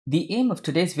The aim of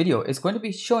today's video is going to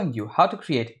be showing you how to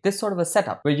create this sort of a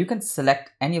setup where you can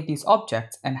select any of these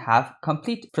objects and have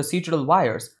complete procedural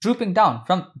wires drooping down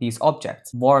from these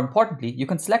objects. More importantly, you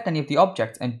can select any of the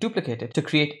objects and duplicate it to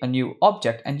create a new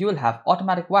object, and you will have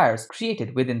automatic wires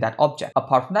created within that object.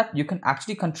 Apart from that, you can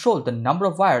actually control the number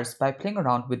of wires by playing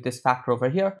around with this factor over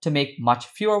here to make much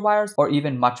fewer wires or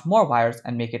even much more wires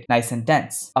and make it nice and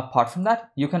dense. Apart from that,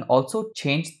 you can also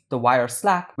change the wire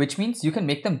slack, which means you can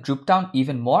make them droop down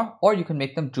even more, or you can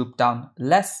make them droop down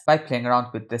less by playing around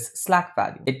with this slack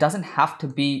value. It doesn't have to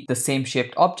be the same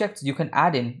shaped objects. You can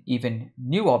add in even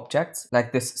new objects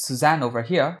like this Suzanne over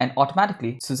here, and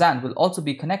automatically Suzanne will also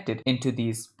be connected into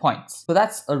these points. So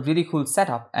that's a really cool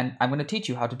setup, and I'm going to teach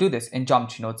you how to do this in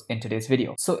geometry nodes in today's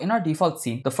video. So in our default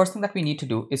scene, the first thing that we need to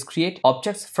do is create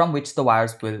objects from which the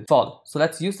wires will fall. So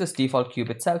let's use this default cube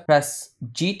itself, press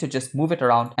G to just move it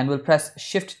around, and we'll press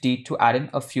Shift D to add in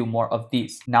a few more of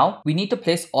these. Now we need to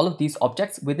place all of these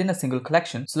objects within a single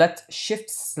collection. So let's shift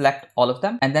select all of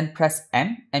them and then press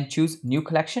M and choose new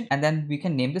collection, and then we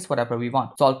can name this whatever we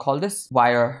want. So I'll call this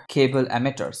wire cable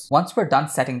emitters. Once we're done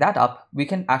setting that up, we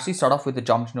can actually start off with the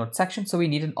geometry node section. So we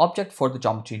need an object for the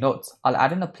geometry nodes. I'll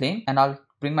add in a plane, and I'll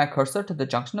bring my cursor to the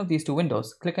junction of these two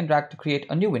windows, click and drag to create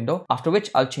a new window, after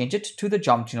which I'll change it to the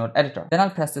geometry node editor. Then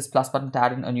I'll press this plus button to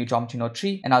add in a new geometry node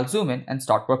tree, and I'll zoom in and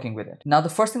start working with it. Now the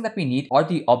first thing that we need are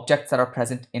the objects that are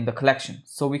present in the collection.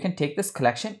 So we can take this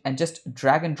collection and just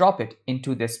drag and drop it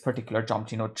into this particular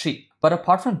geometry node tree. But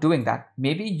apart from doing that,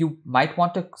 maybe you might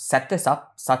want to set this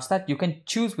up such that you can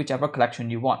choose whichever collection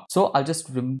you want. So I'll just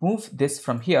remove this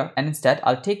from here, and instead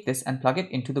I'll take this and plug it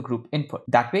into the group input.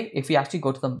 That way, if we actually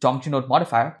go to the geometry node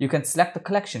modifier, you can select the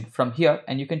collection from here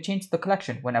and you can change the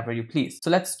collection whenever you please.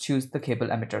 So let's choose the cable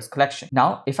emitters collection.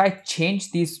 Now, if I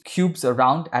change these cubes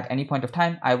around at any point of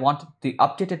time, I want the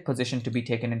updated position to be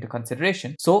taken into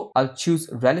consideration. So I'll choose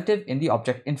relative in the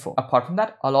object info. Apart from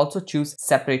that, I'll also choose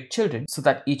separate children so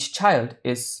that each child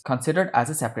is considered as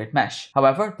a separate mesh.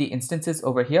 However, the instances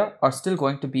over here are still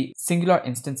going to be singular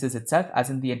instances itself, as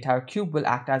in the entire cube will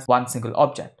act as one single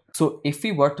object. So if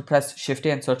we were to press Shift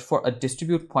A and search for a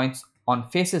distribute points on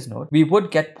faces node, we would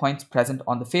get points present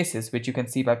on the faces, which you can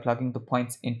see by plugging the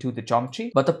points into the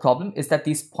geometry. But the problem is that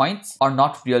these points are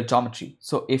not real geometry.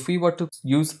 So if we were to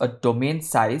use a domain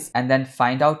size and then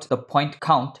find out the point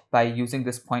count by using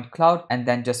this point cloud and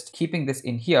then just keeping this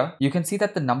in here, you can see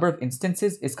that the number of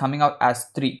instances is coming out as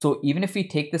 3. So even if we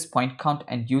take this point count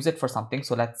and use it for something,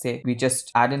 so let's say we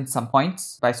just add in some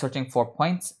points by searching for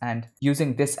points and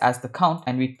using this as the count,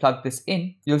 and we plug this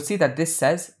in, you'll see that this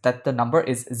says that the number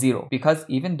is 0. Because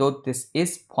even though this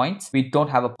is points, we don't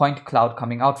have a point cloud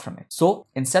coming out from it. So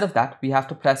instead of that, we have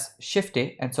to press Shift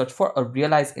A and search for a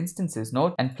realize instances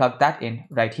node and plug that in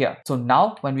right here. So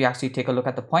now when we actually take a look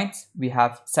at the points, we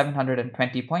have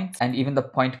 720 points, and even the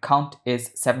point count is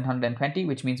 720,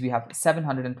 which means we have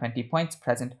 720 points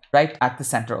present right at the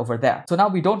center over there. So now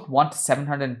we don't want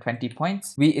 720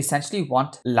 points. We essentially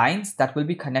want lines that will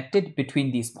be connected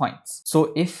between these points.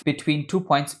 So if between 2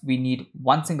 points we need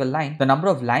one single line, the number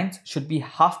of lines should be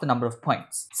half the number of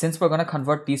points. Since we're going to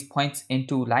convert these points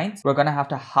into lines, we're going to have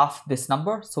to half this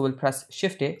number. So we'll press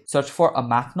Shift A, search for a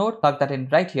math node, plug that in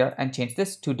right here, and change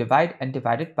this to divide and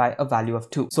divide it by a value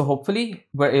of 2. So hopefully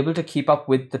we're able to keep up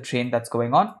with the train that's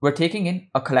going on. We're taking in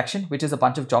a collection, which is a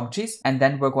bunch of geometries, and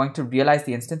then we're going to realize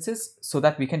the instances so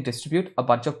that we can distribute a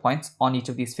bunch of points on each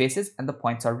of these faces, and the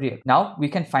points are real. Now we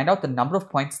can find out the number of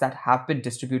points that have been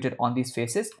distributed on these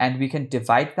faces, and we can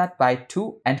divide that by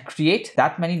 2 and create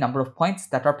that many number of points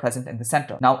that are present in the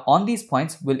center. Now on these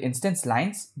points, we'll instance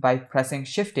lines by pressing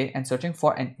Shift A and searching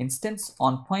for an instance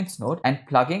on points node and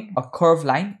plugging a curve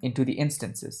line into the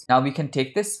instances. Now we can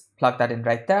take this, plug that in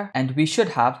right there, and we should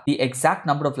have the exact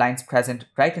number of lines present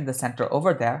right in the center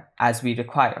over there as we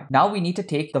require. Now we need to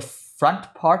take the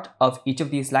front part of each of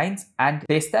these lines and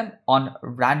place them on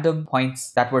random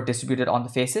points that were distributed on the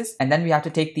faces, and then we have to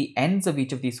take the ends of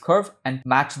each of these curves and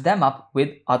match them up with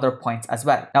other points as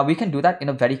well. Now we can do that in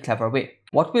a very clever way.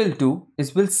 What we'll do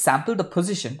is we'll sample the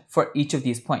position for each of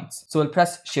these points. So we'll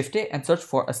press Shift A and search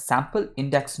for a sample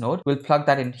index node. We'll plug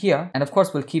that in here, and of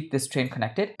course we'll keep this train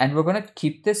connected, and we're going to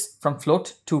keep this from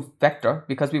float to vector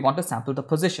because we want to sample the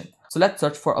position. So let's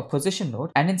search for a position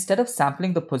node, and instead of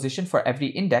sampling the position for every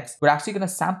index, we're actually going to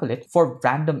sample it for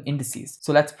random indices.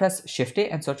 So let's press Shift A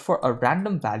and search for a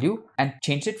random value and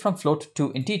change it from float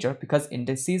to integer because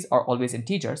indices are always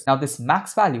integers. Now this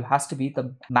max value has to be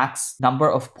the max number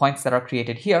of points that are created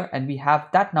here, and we have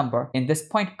that number in this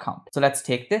point count. So let's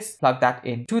take this, plug that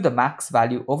into the max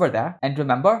value over there. And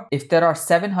remember, if there are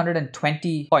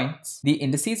 720 points, the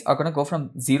indices are going to go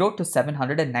from 0 to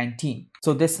 719.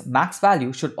 So this max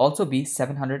value should also be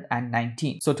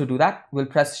 719. So to do that, we'll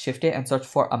press Shift A and search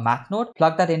for a math node,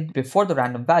 plug that in before the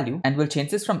random value, and we'll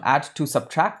change this from add to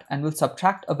subtract, and we'll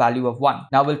subtract a value of 1.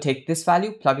 Now we'll take this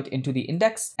value, plug it into the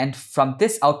index, and from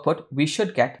this output, we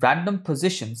should get random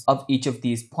positions of each of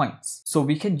these points. So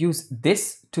we can use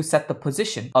this to set the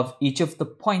position of each of the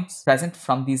points present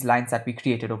from these lines that we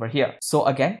created over here. So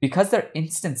again, because they're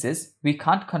instances, we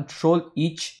can't control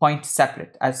each point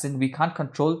separate, as in we can't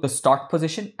control the start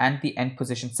position and the end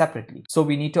position separately. So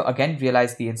we need to again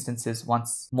realize the instances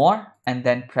once more and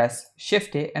then press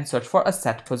Shift A and search for a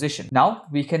set position. Now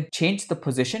we can change the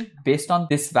position based on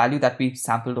this value that we've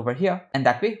sampled over here, and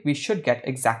that way we should get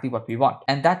exactly what we want.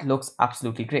 And that looks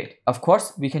absolutely great. Of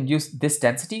course, we can use this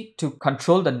density to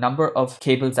control the number of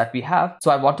cables that we have. So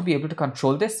I want to be able to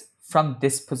control this from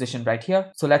this position right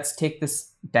here. So let's take this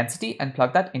density and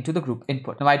plug that into the group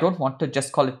input. Now I don't want to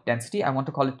just call it density, I want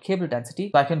to call it cable density.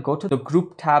 So I can go to the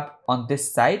group tab on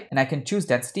this side and I can choose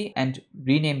density and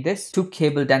rename this to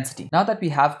cable density. Now that we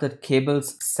have the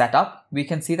cables set up, we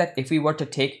can see that if we were to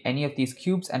take any of these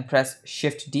cubes and press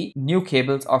Shift D, new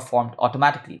cables are formed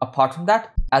automatically. Apart from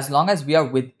that, as long as we are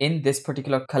within this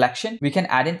particular collection, we can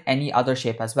add in any other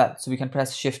shape as well. So we can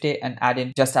press Shift A and add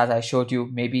in, just as I showed you,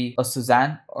 maybe a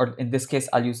Suzanne, or in this case,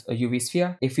 I'll use a UV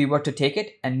sphere. If we were to take it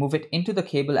and move it into the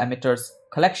cable emitters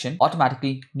collection,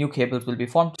 automatically new cables will be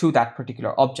formed to that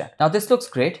particular object. Now this looks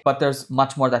great, but there's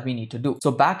much more that we need to do.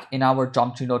 So back in our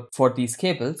geometry node for these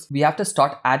cables, we have to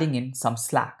start adding in some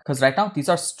slack, because right now these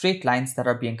are straight lines that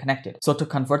are being connected. So to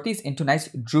convert these into nice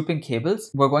drooping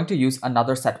cables, we're going to use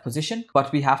another set position,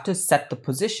 but we have to set the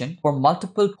position for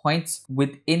multiple points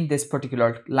within this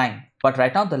particular line. But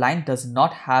right now the line does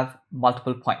not have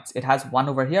multiple points. It has one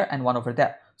over here and one over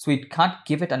there. So we can't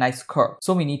give it a nice curve.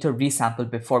 So we need to resample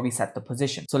before we set the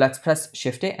position. So let's press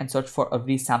Shift A and search for a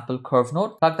resample curve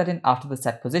node, plug that in after the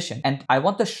set position. And I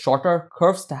want the shorter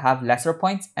curves to have lesser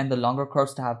points and the longer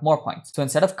curves to have more points. So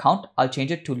instead of count, I'll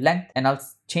change it to length, and I'll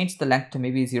change the length to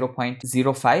maybe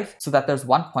 0.05 so that there's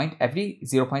 1 point every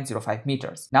 0.05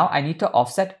 meters. Now I need to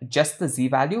offset just the Z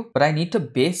value, but I need to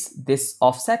base this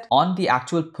offset on the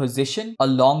actual position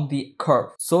along the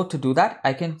curve. So to do that,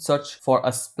 I can search for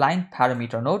a spline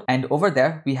parameter node, and over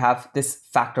there we have this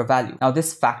factor value. Now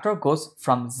this factor goes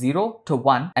from 0 to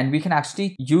 1, and we can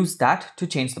actually use that to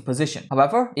change the position.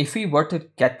 However, if we were to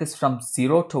get this from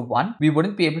 0 to 1, we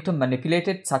wouldn't be able to manipulate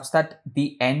it such that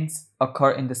the ends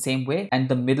occur in the same way and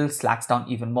the middle slacks down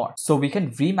even more. So we can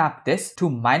remap this to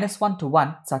 -1 to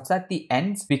 1 such that the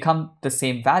ends become the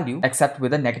same value except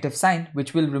with a negative sign,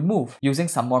 which we'll remove using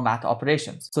some more math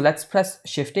operations. So let's press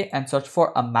Shift A and search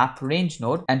for a map range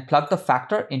node and plug the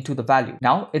factor into the value.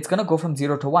 Now it's going to go from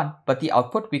 0 to 1, but the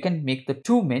output we can make the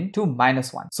 2 min to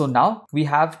 -1. So now we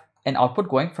have an output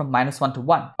going from -1 to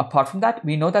 1. Apart from that,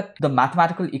 we know that the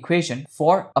mathematical equation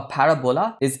for a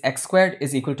parabola is x squared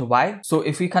is equal to y. So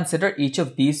if we consider each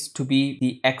of these to be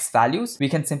the x values, we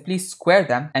can simply square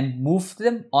them and move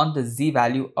them on the z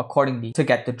value accordingly to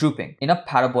get the drooping in a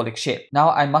parabolic shape. Now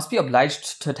I must be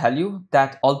obliged to tell you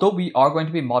that although we are going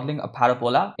to be modeling a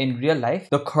parabola in real life,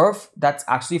 the curve that's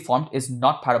actually formed is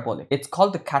not parabolic. It's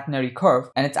called the catenary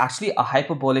curve, and it's actually a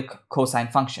hyperbolic cosine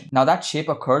function. Now that shape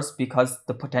occurs because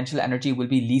the potential energy will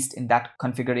be least in that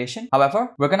configuration.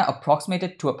 However, we're going to approximate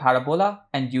it to a parabola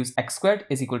and use x squared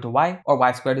is equal to y, or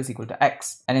y squared is equal to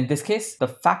x. And in this case, the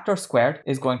factor squared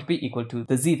is going to be equal to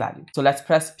the z value. So let's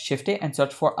press Shift A and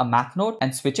search for a math node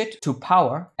and switch it to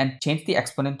power and change the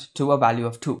exponent to a value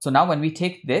of 2. So now when we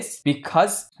take this,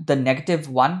 because the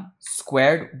 -1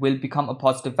 squared will become a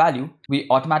positive value, we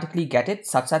automatically get it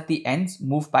such that the ends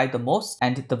move by the most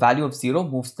and the value of 0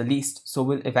 moves the least. So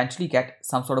we'll eventually get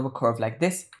some sort of a curve like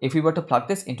this if we were to plug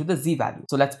this into the z value.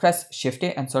 So let's press Shift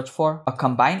A and search for a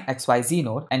combine XYZ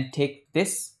node and take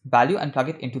this value and plug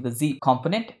it into the z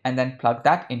component and then plug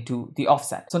that into the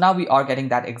offset. So now we are getting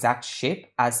that exact shape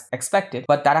as expected,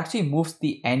 but that actually moves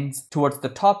the ends towards the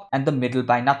top and the middle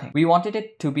by nothing. We wanted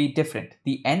it to be different.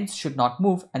 The ends should not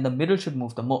move and the middle should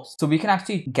move the most. So we can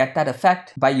actually get that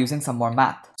effect by using some more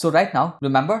math. So right now,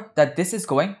 remember that this is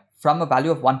going from a value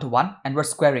of 1 to 1 and we're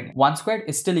squaring it. 1 squared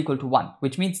is still equal to 1,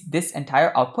 which means this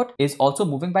entire output is also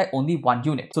moving by only 1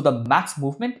 unit. So the max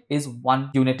movement is 1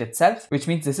 unit itself, which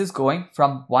means this is going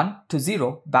from 1 to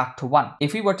 0 back to 1.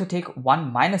 If we were to take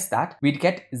 1 minus that, we'd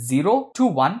get 0 to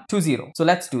 1 to 0. So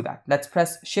let's do that. Let's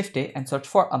press Shift A and search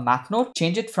for a math node,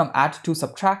 change it from add to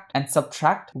subtract and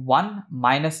subtract 1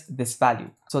 minus this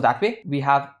value. So that way we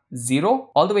have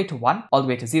 0 all the way to 1 all the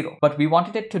way to 0, but we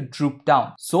wanted it to droop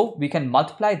down. So we can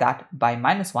multiply that by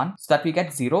 -1 so that we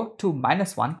get 0 to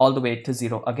 -1 all the way to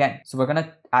 0 again. So we're going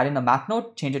to add in a math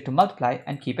node, change it to multiply,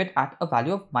 and keep it at a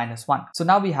value of -1. So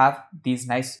now we have these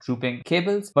nice drooping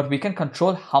cables, but we can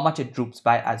control how much it droops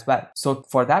by as well. So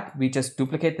for that, we just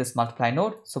duplicate this multiply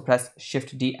node. So press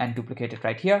Shift D and duplicate it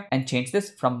right here and change this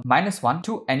from -1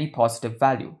 to any positive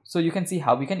value. So you can see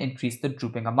how we can increase the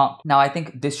drooping amount. Now I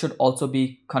think this should also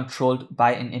be controlled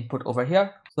by an input over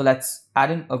here. So let's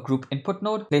add in a group input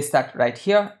node, place that right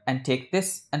here, and take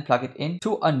this and plug it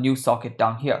into a new socket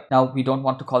down here. Now we don't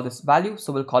want to call this value,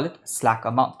 so we'll call it slack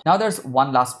amount. Now there's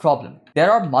one last problem.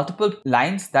 There are multiple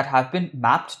lines that have been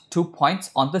mapped to points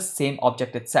on the same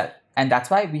object itself. And that's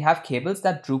why we have cables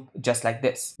that droop just like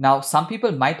this. Now, some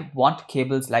people might want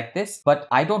cables like this, but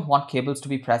I don't want cables to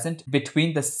be present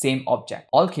between the same object.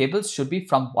 All cables should be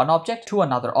from one object to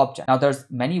another object. Now, there's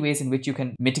many ways in which you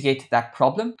can mitigate that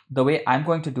problem. The way I'm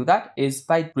going to do that is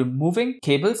by removing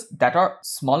cables that are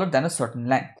smaller than a certain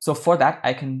length. So for that,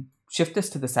 I can shift this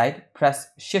to the side,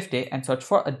 press Shift A and search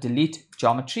for a delete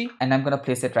geometry, and I'm going to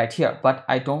place it right here. But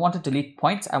I don't want to delete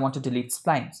points, I want to delete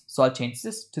splines. So I'll change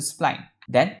this to spline.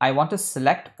 Then I want to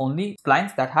select only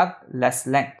splines that have less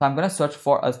length. So I'm going to search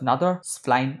for another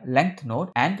spline length node,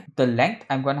 and the length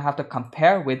I'm going to have to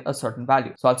compare with a certain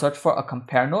value. So I'll search for a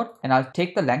compare node and I'll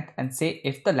take the length and say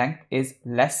if the length is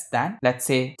less than, let's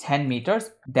say 10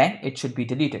 meters, then it should be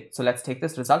deleted. So let's take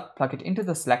this result, plug it into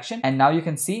the selection, and now you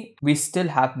can see we still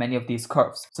have many of these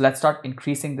curves. So let's start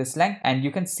increasing this length, and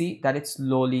you can see that it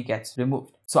slowly gets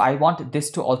removed. So I want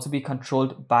this to also be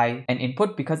controlled by an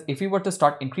input, because if we were to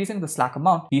start increasing the slack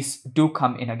amount, these do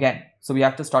come in again. So we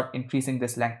have to start increasing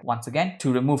this length once again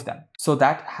to remove them. So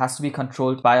that has to be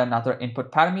controlled by another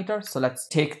input parameter. So let's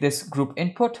take this group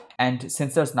input, and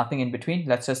since there's nothing in between,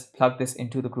 let's just plug this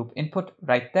into the group input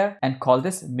right there and call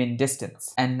this min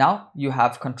distance. And now you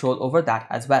have control over that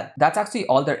as well. That's actually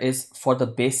all there is for the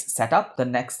base setup. The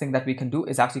next thing that we can do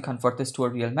is actually convert this to a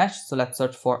real mesh. So let's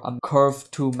search for a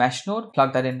curve to mesh node,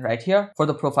 plug that in right here. For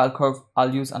the profile curve,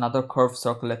 I'll use another curve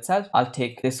circle itself. I'll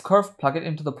take this curve, plug it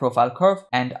into the profile curve,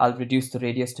 and I'll reduce the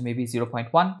radius to maybe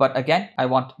 0.1. But again, I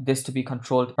want this to be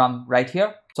controlled from right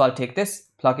here. So I'll take this,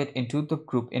 plug it into the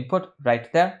group input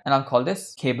right there, and I'll call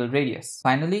this cable radius.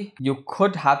 Finally, you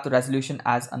could have the resolution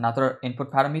as another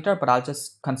input parameter, but I'll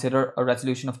just consider a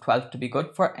resolution of 12 to be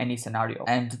good for any scenario.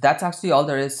 And that's actually all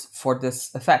there is for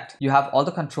this effect. You have all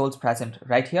the controls present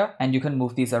right here, and you can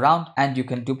move these around and you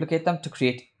can duplicate them to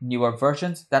create newer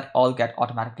versions that all get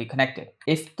automatically connected.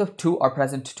 If the two are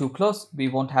present too close, we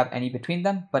won't have any between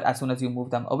them, but as soon as you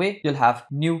move them away, you'll have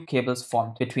new cables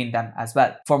formed between them as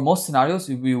well. For most scenarios,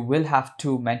 we will have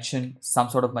to mention some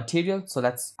sort of material. So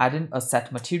let's add in a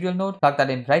set material node, plug that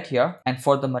in right here. And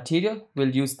for the material, we'll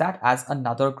use that as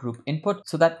another group input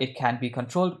so that it can be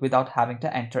controlled without having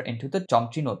to enter into the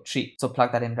geometry node tree. So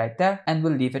plug that in right there, and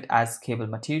we'll leave it as cable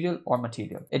material or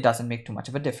material. It doesn't make too much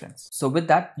of a difference. So with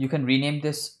that, you can rename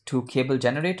this to cable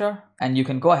generator, and you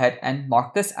can go ahead and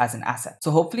mark this as an asset.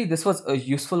 So hopefully this was a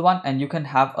useful one, and you can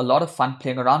have a lot of fun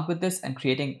playing around with this and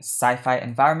creating sci-fi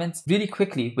environments really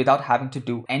quickly without having to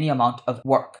do any amount of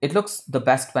work. It looks the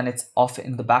best when it's off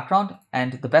in the background,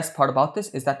 and the best part about this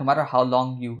is that no matter how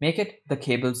long you make it, the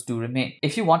cables do remain.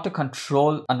 If you want to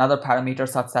control another parameter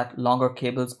such that longer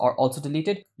cables are also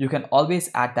deleted, you can always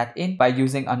add that in by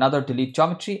using another delete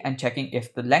geometry and checking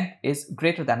if the length is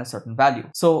greater than a certain value.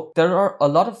 So there are a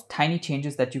lot of tiny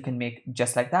changes that you can make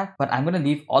just like that, but I'm going to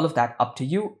leave all of that up to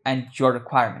you and your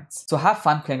requirements. So have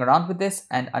fun playing around with this,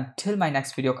 and until my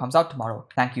next video comes out tomorrow,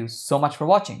 thank you so much for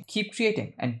watching. Keep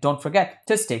creating, and don't forget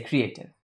to stay creative.